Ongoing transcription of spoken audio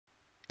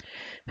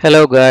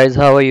Hello guys,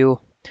 how are you?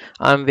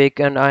 I'm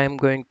Vic and I am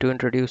going to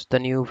introduce the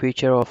new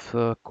feature of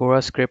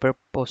Quora Scraper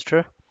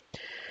Poster.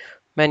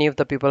 Many of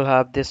the people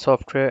have this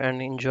software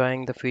and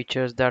enjoying the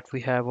features that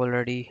we have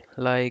already,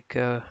 like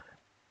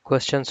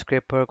question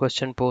scraper,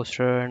 question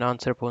poster, and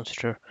answer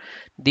poster.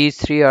 These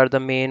three are the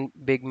main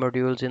big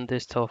modules in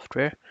this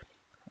software.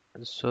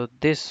 So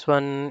this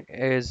one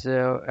is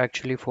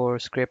actually for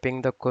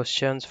scraping the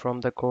questions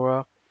from the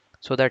Quora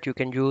so that you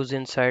can use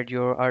inside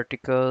your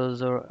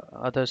articles or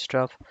other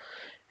stuff.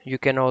 You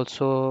can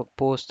also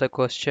post the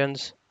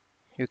questions.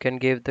 You can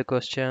give the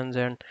questions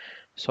and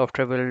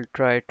software will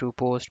try to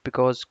post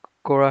because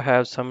Quora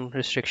has some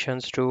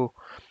restrictions to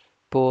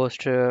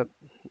post the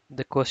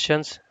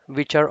questions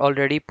which are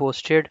already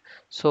posted,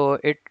 so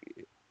it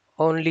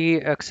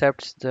only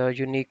accepts the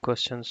unique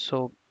questions.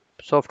 So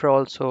software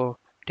also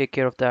take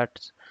care of that,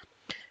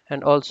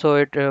 and also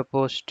it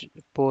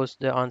post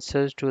the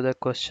answers to the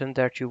question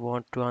that you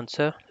want to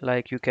answer.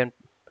 Like you can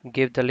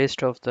give the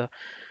list of the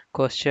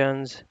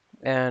questions,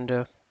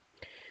 and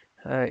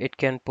it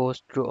can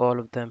post to all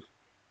of them.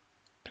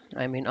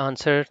 I mean,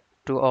 answer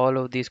to all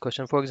of these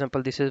questions. For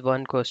example, this is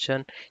one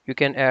question. You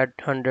can add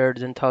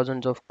hundreds and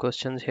thousands of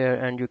questions here,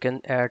 and you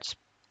can add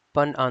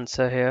spun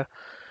answer here.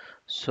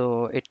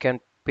 So it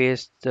can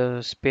paste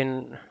the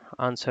spin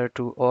answer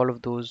to all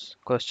of those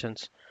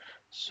questions.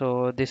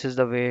 So this is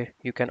the way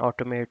you can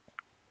automate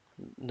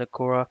the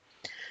Quora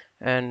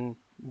and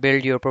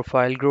build your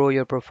profile, grow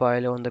your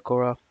profile on the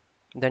Quora.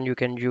 Then you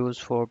can use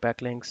for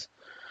backlinks.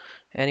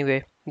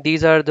 Anyway,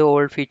 these are the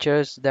old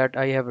features that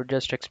I have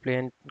just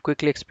explained,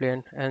 quickly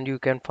explained, and you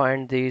can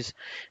find these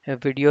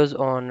videos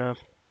on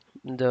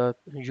the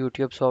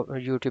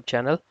YouTube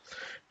channel.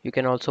 You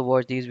can also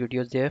watch these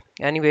videos there.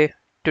 Anyway,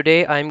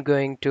 today I'm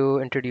going to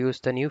introduce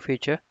the new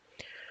feature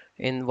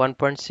in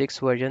 1.6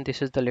 version.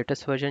 This is the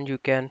latest version. You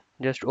can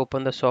just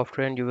open the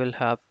software and you will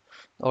have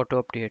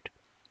auto update.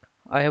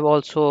 I have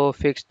also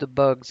fixed the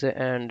bugs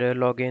and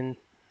login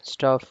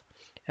stuff,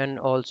 and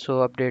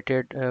also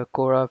updated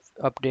Quora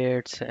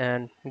updates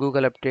and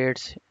Google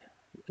updates.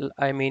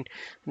 I mean,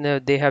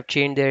 they have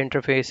changed their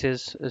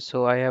interfaces,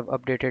 so I have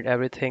updated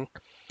everything.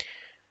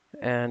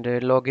 And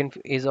login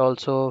is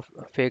also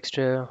fixed.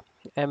 And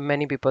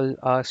many people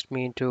asked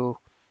me to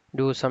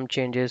do some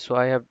changes, so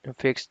I have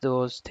fixed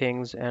those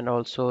things. And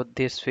also,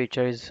 this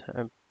feature is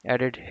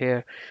added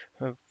here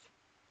uh,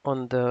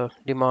 on the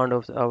demand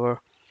of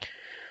our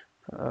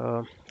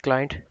uh,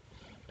 client.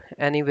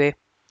 Anyway,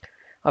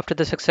 after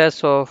the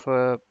success of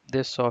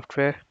this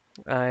software,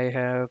 I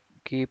have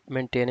keep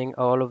maintaining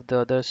all of the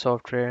other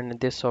software and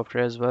this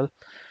software as well.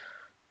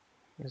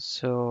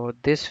 So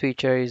this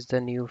feature is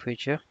the new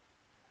feature.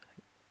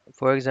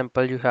 For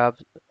example, you have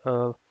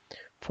uh,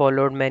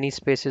 followed many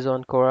spaces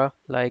on Quora,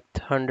 like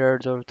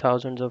hundreds or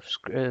thousands of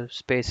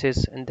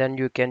spaces, and then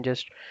you can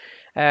just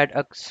add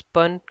a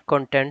spun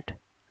content,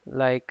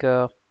 like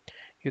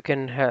you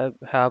can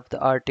have the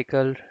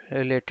article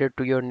related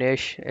to your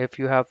niche if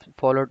you have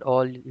followed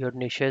all your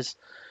niches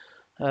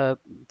uh,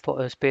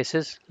 for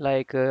spaces,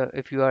 like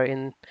if you are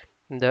in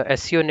the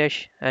SEO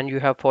niche and you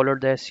have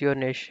followed the SEO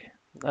niche.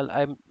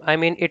 Well, I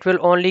mean, it will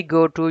only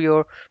go to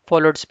your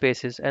followed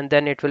spaces and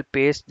then it will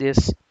paste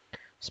this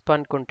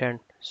spun content.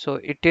 So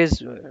it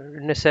is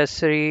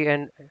necessary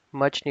and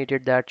much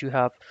needed that you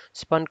have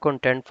spun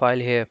content file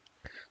here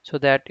so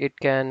that it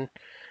can,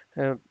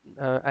 uh,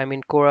 I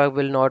mean, Quora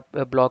will not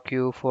block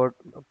you for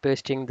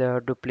pasting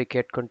the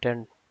duplicate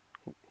content.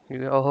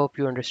 I hope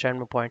you understand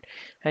my point.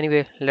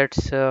 Anyway,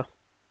 let's add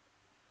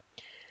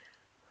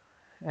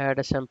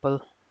a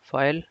sample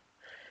file.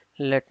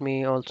 Let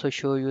me also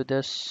show you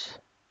this.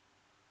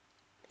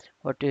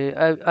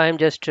 I'm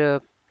just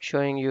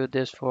showing you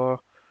this for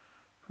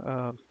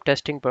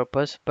testing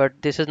purpose, but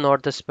this is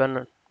not the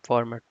spun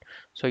format.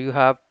 So you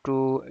have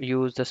to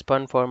use the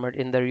spun format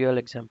in the real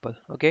example.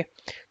 Okay.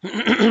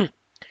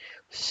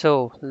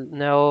 So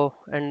now,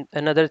 and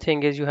another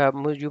thing is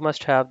you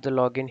must have the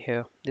login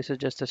here. This is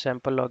just a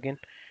sample login,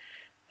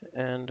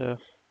 and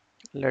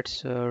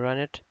let's run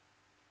it.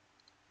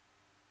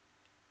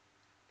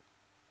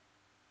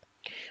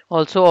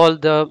 Also, all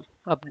the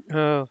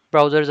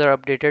browsers are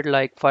updated,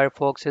 like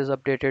Firefox is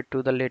updated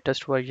to the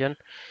latest version,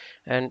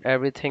 and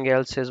everything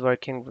else is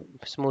working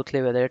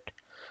smoothly with it.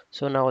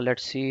 So now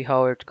let's see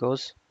how it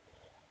goes.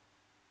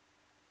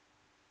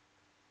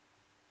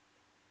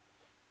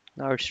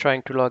 Now it's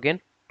trying to log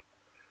in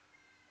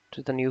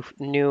to the new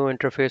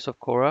interface of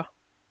Quora,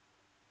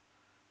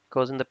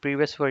 because in the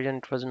previous version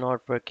it was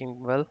not working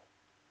well.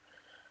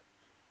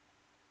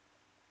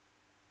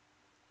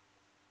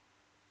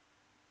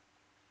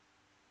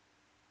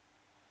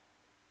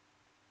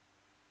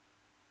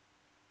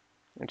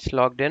 It's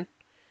logged in.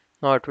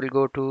 Now it will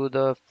go to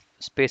the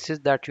spaces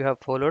that you have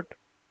followed.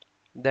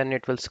 Then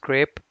it will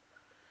scrape.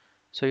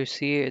 So you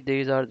see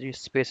these are the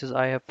spaces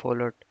I have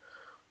followed.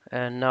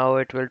 And now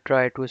it will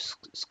try to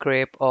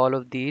scrape all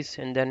of these,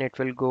 and then it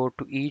will go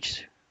to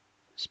each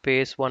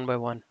space one by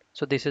one.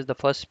 So this is the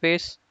first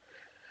space.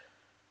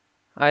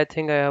 I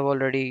think I have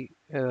already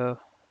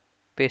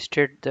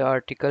pasted the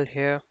article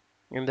here.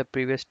 in the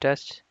previous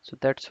test, so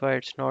that's why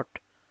it's not.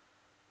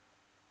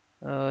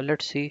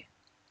 Let's see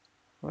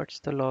what's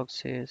the log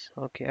says.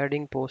 Okay,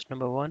 adding post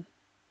number one.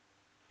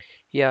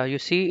 Yeah, you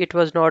see it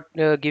was not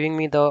giving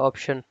me the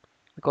option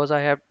because I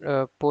have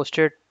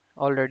posted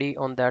already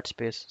on that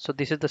space. So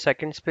this is the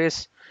second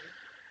space.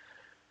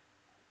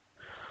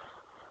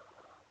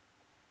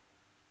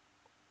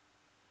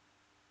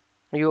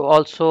 You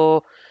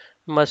also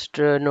must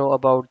know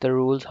about the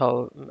rules,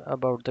 how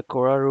about the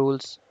Quora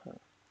rules.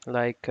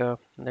 Like,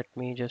 let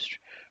me just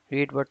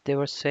read what they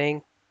were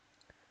saying.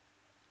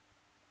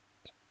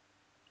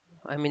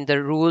 I mean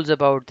the rules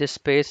about this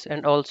space,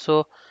 and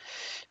also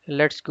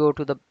let's go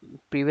to the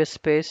previous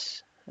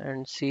space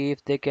and see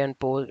if they can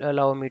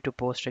allow me to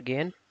post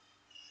again.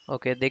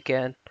 Okay, they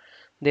can.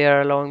 They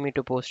are allowing me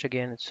to post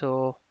again.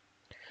 So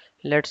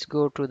let's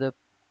go to the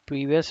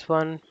previous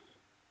one.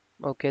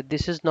 Okay,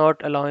 this is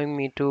not allowing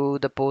me to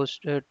the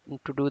post to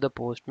do the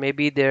post.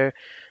 Maybe they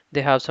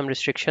have some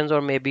restrictions,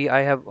 or maybe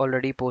I have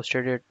already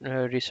posted it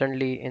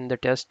recently in the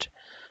test,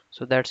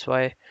 so that's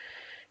why.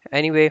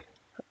 Anyway,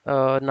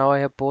 now I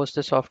have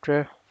posted the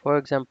software. For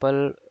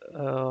example,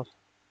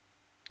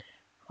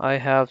 I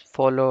have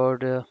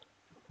followed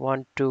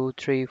 1, 2,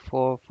 3,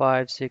 4,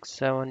 5, 6,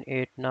 7,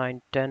 8,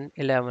 9, 10,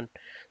 11.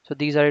 So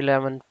these are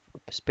 11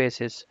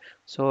 spaces.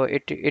 So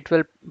it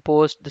will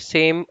post the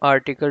same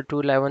article to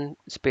 11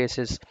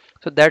 spaces.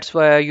 So that's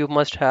why you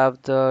must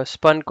have the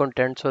spun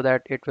content so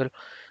that it will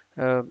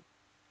uh,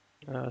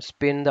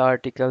 spin the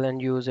article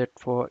and use it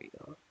for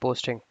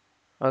posting.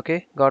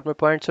 Okay, got my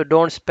point. So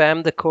don't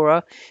spam the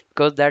Quora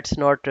because that's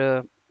not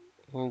the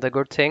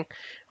good thing.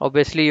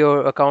 Obviously,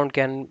 your account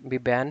can be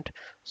banned,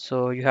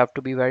 so you have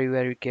to be very,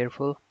 very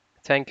careful.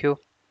 Thank you.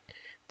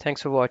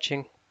 Thanks for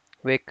watching.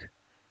 Vic,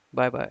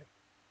 bye bye.